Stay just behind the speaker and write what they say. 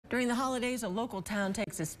During the holidays, a local town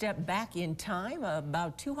takes a step back in time,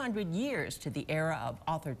 about 200 years to the era of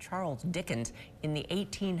author Charles Dickens in the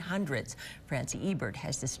 1800s. Francie Ebert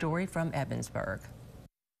has the story from Ebensburg.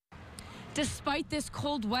 Despite this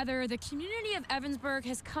cold weather, the community of Ebensburg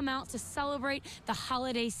has come out to celebrate the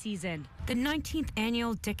holiday season. The 19th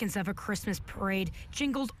annual Dickens of a Christmas parade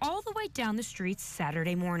jingled all the way down the streets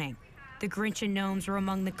Saturday morning. The Grinch and gnomes were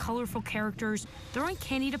among the colorful characters throwing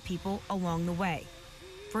candy to people along the way.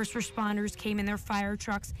 First responders came in their fire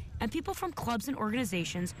trucks, and people from clubs and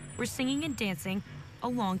organizations were singing and dancing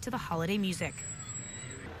along to the holiday music.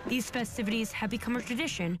 These festivities have become a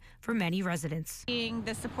tradition for many residents. Seeing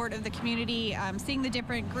the support of the community, seeing the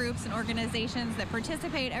different groups and organizations that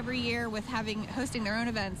participate every year with hosting their own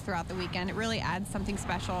events throughout the weekend, it really adds something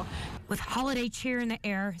special. With holiday cheer in the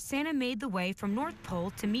air, Santa made the way from North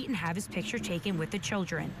Pole to meet and have his picture taken with the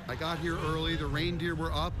children. I got here early, the reindeer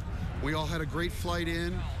were up. We all had a great flight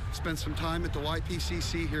in, spent some time at the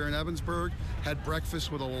YPCC here in Ebensburg, had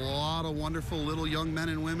breakfast with a lot of wonderful little young men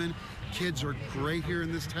and women. Kids are great here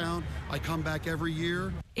in this town. I come back every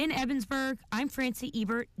year. In Ebensburg, I'm Francie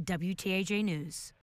Ebert, WTAJ News.